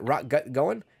 Get rock gut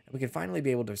going. And we can finally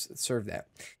be able to serve that.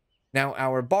 Now,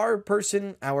 our bar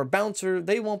person, our bouncer,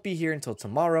 they won't be here until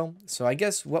tomorrow. So I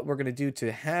guess what we're going to do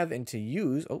to have and to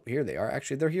use... Oh, here they are.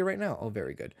 Actually, they're here right now. Oh,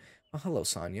 very good. Oh, hello,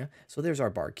 Sonia. So there's our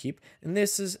barkeep. And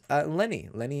this is Lenny.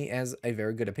 Lenny has a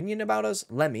very good opinion about us.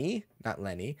 Lemmy, not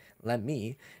Lenny.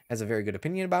 Lemmy has a very good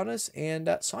opinion about us.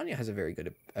 And Sonia has a very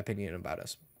good opinion about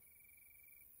us.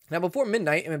 Now, before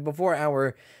midnight, and before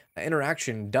our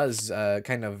interaction does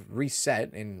kind of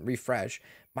reset and refresh,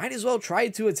 might as well try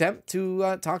to attempt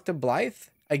to talk to Blythe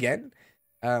again.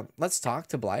 Let's talk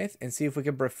to Blythe and see if we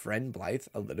can befriend Blythe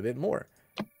a little bit more.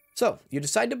 So, you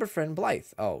decide to befriend Blythe.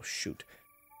 Oh, shoot.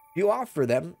 You offer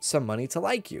them some money to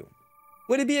like you.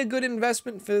 Would it be a good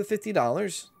investment for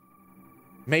 $50?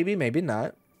 Maybe, maybe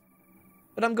not.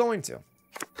 But I'm going to.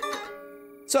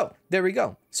 So, there we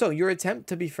go. So, your attempt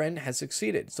to befriend has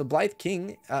succeeded. So, Blythe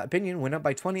King opinion went up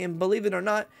by 20. And believe it or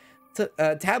not,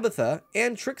 Tabitha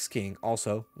and Trix King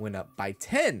also went up by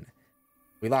 10.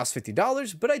 We lost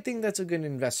 $50, but I think that's a good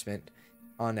investment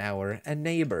on our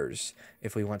neighbors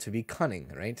if we want to be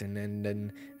cunning, right?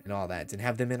 And all that, and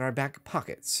have them in our back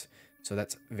pockets. So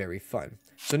that's very fun.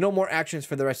 So no more actions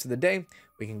for the rest of the day.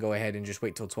 We can go ahead and just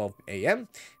wait till 12 a.m.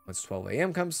 Once 12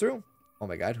 a.m. comes through. Oh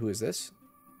my God, who is this?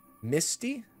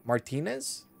 Misty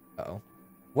Martinez? Uh-oh.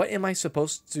 What am I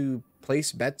supposed to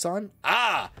place bets on?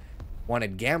 Ah!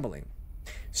 Wanted gambling.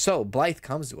 So Blythe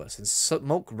comes to us, and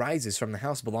smoke rises from the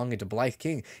house belonging to Blythe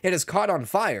King. It is caught on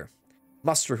fire.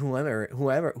 Muster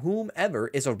whomever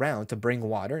is around to bring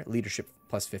water. Leadership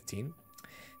plus 15.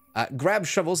 Grab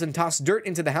shovels and toss dirt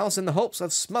into the house in the hopes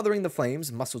of smothering the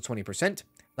flames. Muscle 20%.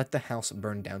 Let the house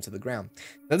burn down to the ground.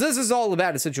 Now, this is all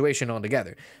about a situation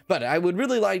altogether. But I would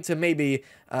really like to maybe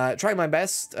try my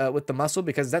best with the muscle,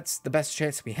 because that's the best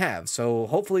chance we have. So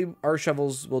hopefully our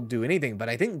shovels will do anything. But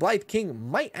I think Blythe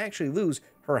King might actually lose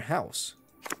her house.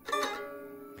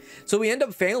 So we end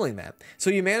up failing that. So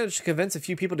you manage to convince a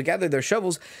few people to gather their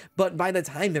shovels. But by the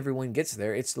time everyone gets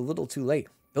there, it's a little too late.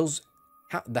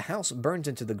 The house burns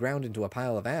into the ground into a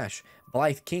pile of ash.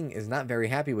 Blythe King is not very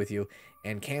happy with you,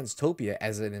 and Kanztopia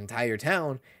as an entire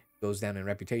town goes down in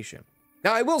reputation.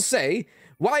 Now, I will say,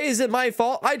 why is it my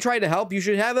fault? I tried to help. You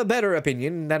should have a better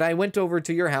opinion that I went over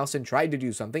to your house and tried to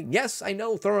do something. Yes, I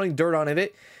know throwing dirt on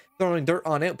it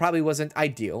probably wasn't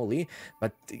ideally,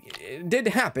 but it did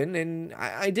happen, and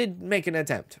I did make an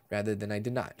attempt rather than I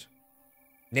did not.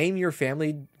 Name your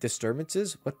family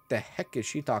disturbances? What the heck is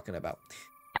she talking about?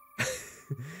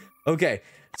 Okay,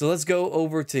 so let's go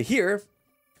over to here,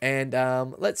 and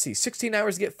let's see, 16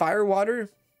 hours to get fire water.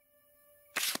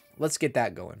 Let's get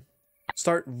that going.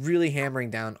 Start really hammering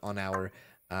down on our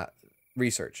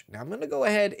research. Now I'm going to go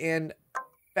ahead and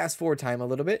fast forward time a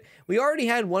little bit. We already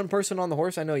had one person on the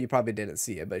horse. I know you probably didn't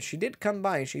see it, but she did come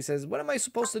by and she says, what am I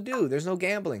supposed to do? There's no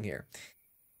gambling here.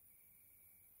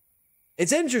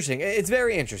 It's interesting. It's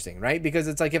very interesting, right? Because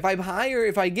it's like if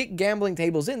I get gambling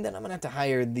tables in, then I'm gonna have to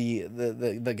hire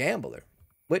the gambler,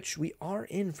 which we are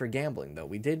in for gambling though.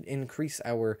 We did increase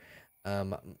our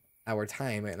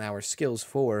time and our skills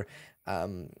for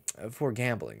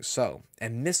gambling. So, a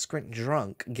miscreant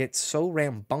drunk gets so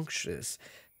rambunctious,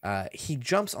 he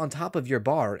jumps on top of your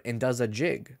bar and does a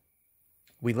jig.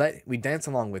 We dance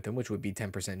along with him, which would be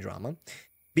 10% drama.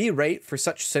 Be rate for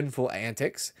such sinful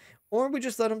antics, or we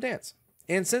just let him dance.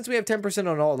 And since we have 10%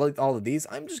 on all of these,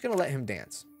 I'm just going to let him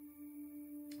dance.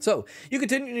 So, you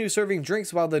continue serving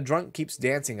drinks while the drunk keeps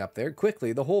dancing up there.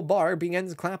 Quickly, the whole bar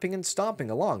begins clapping and stomping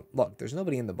along. Look, there's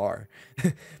nobody in the bar.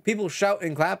 People shout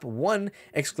and clap, one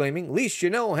exclaiming, "Least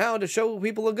you know how to show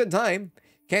people a good time."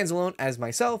 Kanzalone, as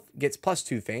myself, gets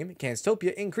 +2 fame.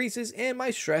 Kanstopia increases, and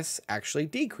my stress actually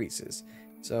decreases.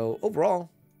 So, overall,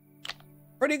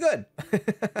 pretty good.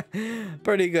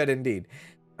 Pretty good indeed.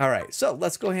 All right, so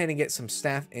let's go ahead and get some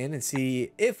staff in and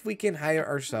see if we can hire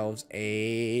ourselves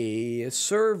a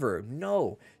server.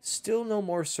 No, still no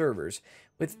more servers.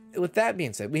 With that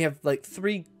being said, we have like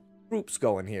 3 groups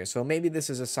going here. So maybe this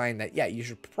is a sign that, yeah, you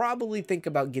should probably think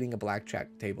about getting a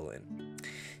blackjack table in.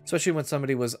 Especially when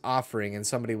somebody was offering and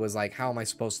somebody was like, how am I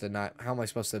supposed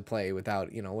to play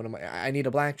without, you know, I need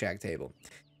a blackjack table.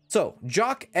 So,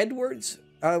 Jock Edwards,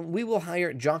 we will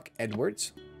hire Jock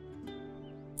Edwards.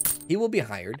 He will be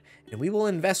hired, and we will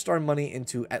invest our money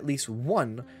into at least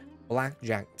 1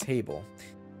 blackjack table.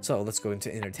 So let's go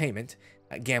into entertainment.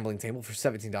 A gambling table for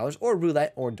 $17, or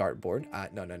roulette or dartboard.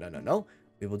 No.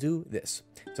 We will do this.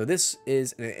 So this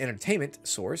is an entertainment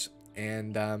source,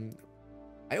 and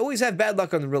I always have bad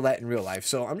luck on the roulette in real life,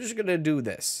 so I'm just going to do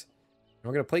this.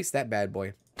 We're going to place that bad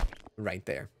boy right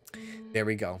there. There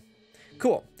we go.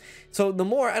 Cool. So the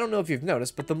more, I don't know if you've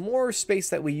noticed, but the more space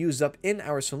that we use up in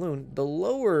our saloon, the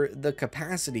lower the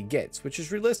capacity gets, which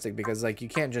is realistic because like you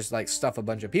can't just like stuff a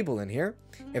bunch of people in here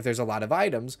if there's a lot of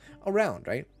items around,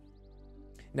 right?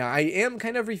 Now I am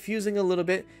kind of refusing a little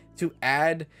bit to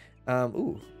add,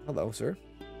 ooh, hello, sir.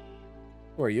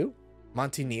 Who are you?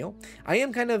 Monty Neal. I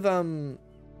am kind of,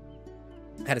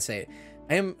 how to say it?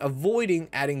 I am avoiding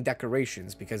adding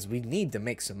decorations because we need to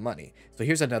make some money. So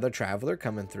here's another traveler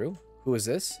coming through. Who is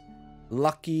this?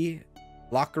 Lockery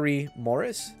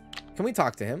Morris. Can we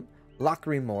talk to him?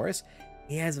 Lockery Morris.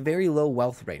 He has a very low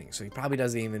wealth rating, so he probably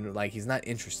doesn't even, like, he's not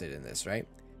interested in this, right?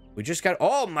 We just got,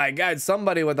 oh my god,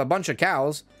 somebody with a bunch of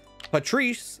cows.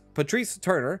 Patrice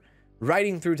Turner,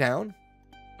 riding through town.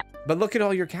 But look at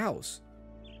all your cows.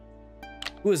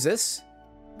 Who is this?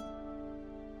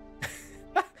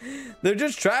 They're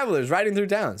just travelers riding through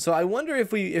town. So I wonder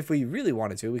if we really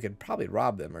wanted to, we could probably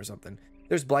rob them or something.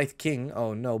 There's Blythe King.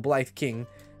 Oh no, Blythe King,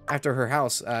 after her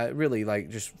house really like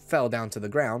just fell down to the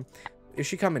ground. Is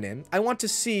she coming in? I want to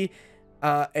see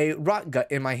a rot gut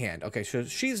in my hand. Okay, so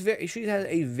she had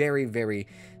a very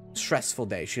stressful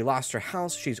day. She lost her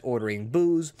house. She's ordering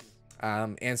booze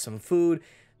and some food.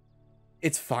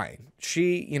 It's fine.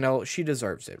 She, you know, she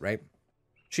deserves it, right?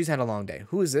 She's had a long day.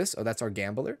 Who is this? Oh, that's our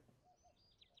gambler.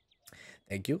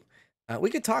 Thank you. We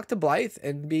could talk to Blythe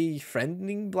and be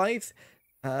friending Blythe.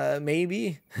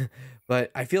 Maybe,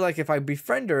 but I feel like if I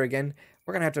befriend her again,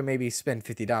 we're gonna have to maybe spend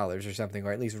 $50 or something,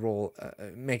 or at least roll,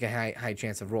 make a high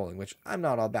chance of rolling, which I'm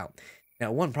not all about.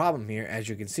 Now, one problem here, as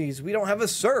you can see, is we don't have a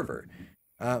server.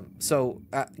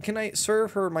 Can I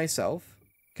serve her myself?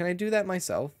 Can I do that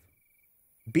myself?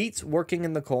 Beats working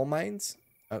in the coal mines.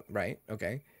 Right.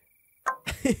 Okay.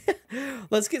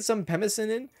 Let's get some pemicin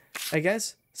in, I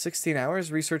guess. 16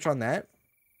 hours research on that.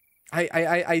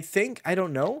 I think, I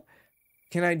don't know.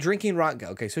 Can I drinking Rotga?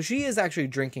 Okay, so she is actually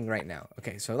drinking right now.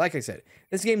 Okay, so like I said,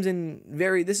 this game's in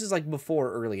this is like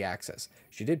before early access.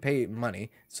 She did pay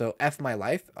money, so F my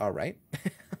life. All right.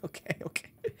 Okay.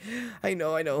 I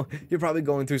know. You're probably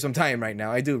going through some time right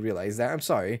now. I do realize that. I'm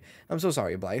sorry. I'm so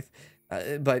sorry, Blythe.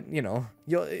 But, you know,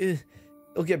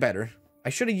 it'll get better. I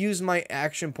should have used my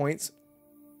action points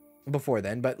before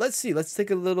then, but let's see. Let's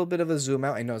take a little bit of a zoom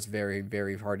out. I know it's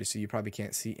very hard to see. You probably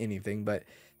can't see anything, but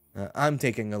I'm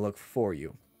taking a look for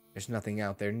you. There's nothing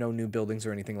out there. No new buildings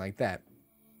or anything like that.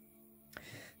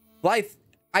 Blythe,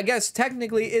 I guess,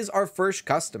 technically is our first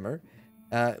customer.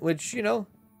 Which, you know,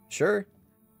 sure.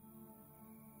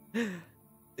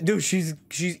 Dude, she's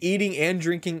eating and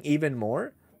drinking even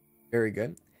more. Very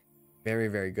good.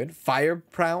 Very good.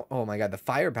 Firepower. Oh my god, the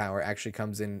firepower actually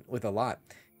comes in with a lot.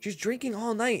 She's drinking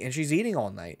all night and she's eating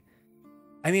all night.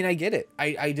 I mean, I get it.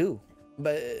 I do.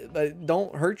 But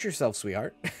don't hurt yourself,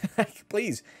 sweetheart.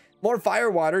 Please. More fire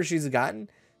water she's gotten.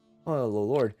 Oh,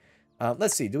 Lord.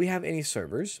 Let's see. Do we have any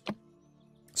servers?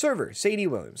 Server. Sadie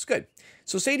Williams. Good.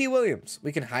 So Sadie Williams.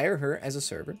 We can hire her as a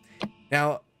server.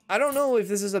 Now, I don't know if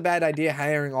this is a bad idea,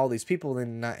 hiring all these people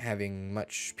and not having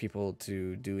much people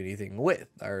to do anything with.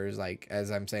 Or like,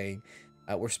 as I'm saying,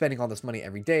 we're spending all this money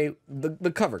every day.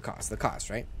 The cover cost. The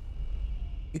cost, right?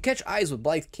 You catch eyes with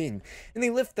Blythe King, and they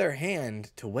lift their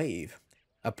hand to wave.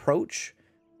 Approach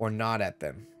or nod at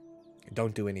them.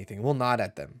 Don't do anything. We'll nod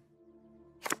at them.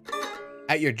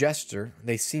 At your gesture,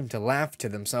 they seem to laugh to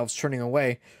themselves, turning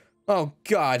away. Oh,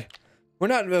 God. We're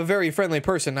not a very friendly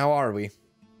person, now are we?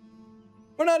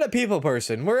 We're not a people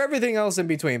person. We're everything else in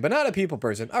between, but not a people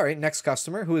person. All right, next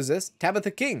customer. Who is this? Tabitha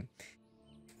King.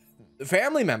 The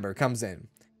family member comes in.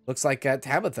 Looks like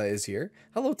Tabitha is here.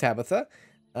 Hello, Tabitha.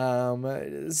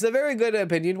 It's a very good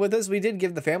opinion with us. We did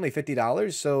give the family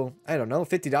 $50, so I don't know,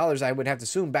 $50 I would have to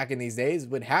assume back in these days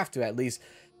would have to at least,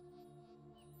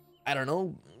 I don't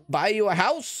know, buy you a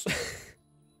house.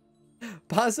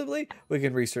 Possibly. We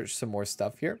can research some more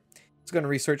stuff here. It's going to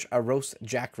research a roast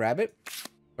jackrabbit.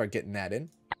 Start getting that in.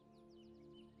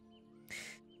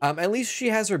 At least she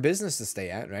has her business to stay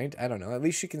at, right? I don't know. At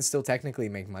least she can still technically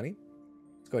make money.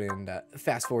 Let's go ahead and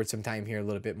fast forward some time here a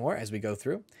little bit more as we go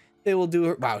through. They will do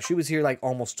her. Wow, she was here like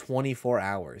almost 24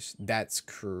 hours. That's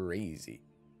crazy.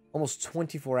 Almost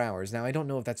 24 hours. Now, I don't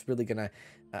know if that's really going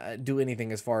to do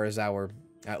anything as far as our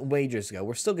wages go.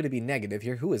 We're still going to be negative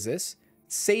here. Who is this?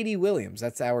 Sadie Williams.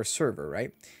 That's our server,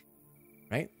 right?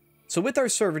 Right? So with our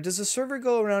server, does the server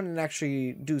go around and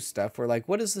actually do stuff? Or like,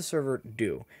 what does the server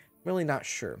do? Really not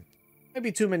sure. Might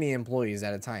be too many employees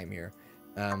at a time here.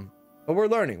 But we're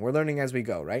learning. We're learning as we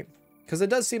go, right? Because it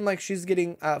does seem like she's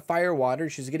getting fire water,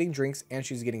 she's getting drinks, and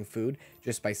she's getting food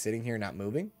just by sitting here not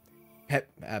moving.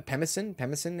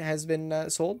 Pemison has been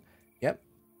sold. Yep.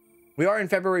 We are in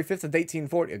February 5th of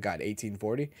 1840. Oh, God,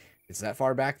 1840. It's that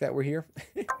far back that we're here.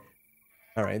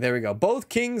 All right, there we go. Both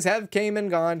kings have came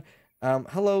and gone.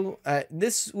 Hello.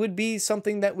 This would be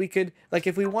something that we could, like,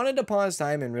 if we wanted to pause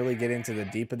time and really get into the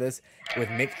deep of this with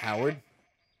Mick Howard,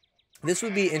 this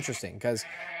would be interesting because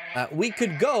we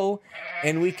could go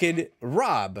and we could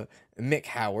rob Mick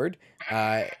Howard.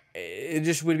 It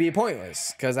just would be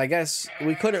pointless because I guess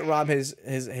we couldn't rob his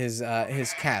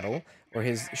cattle or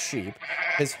his sheep,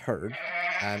 his herd.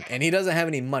 And he doesn't have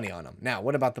any money on him. Now,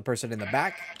 what about the person in the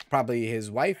back? Probably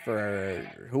his wife or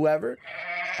whoever.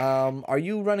 Are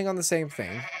you running on the same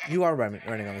thing? You are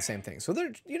running on the same thing. So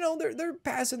they're, you know, they're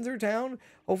passing through town.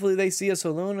 Hopefully they see a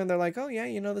saloon and they're like, oh yeah,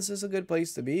 you know, this is a good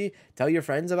place to be. Tell your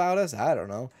friends about us. I don't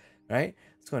know, right?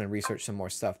 Let's go ahead and research some more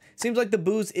stuff. Seems like the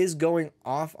booze is going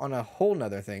off on a whole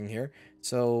nother thing here.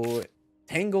 So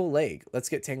Tangle Leg. Let's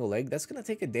get Tangle Leg. That's going to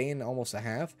take a day and almost a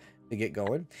half to get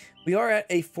going. We are at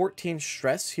a 14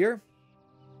 stress here.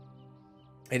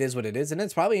 It is what it is. And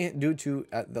it's probably due to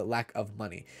the lack of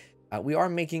money. We are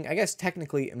making, I guess,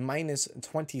 technically minus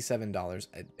 $27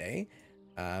 a day.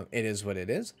 It is what it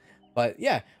is. But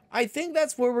yeah, I think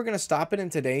that's where we're going to stop it in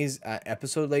today's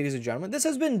episode, ladies and gentlemen. This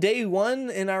has been day one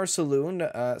in our saloon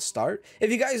start. If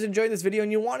you guys enjoyed this video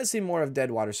and you want to see more of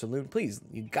Deadwater Saloon, please,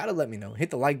 you got to let me know. Hit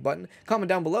the like button, comment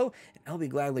down below, and I'll be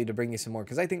gladly to bring you some more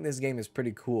because I think this game is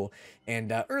pretty cool.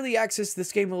 And early access,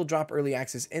 this game will drop early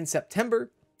access in September.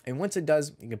 And once it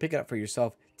does, you can pick it up for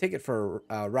yourself, take it for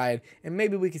a ride, and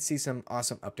maybe we could see some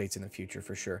awesome updates in the future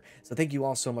for sure. So thank you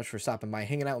all so much for stopping by,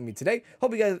 hanging out with me today.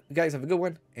 Hope you guys have a good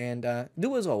one, and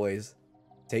do as always,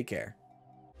 take care.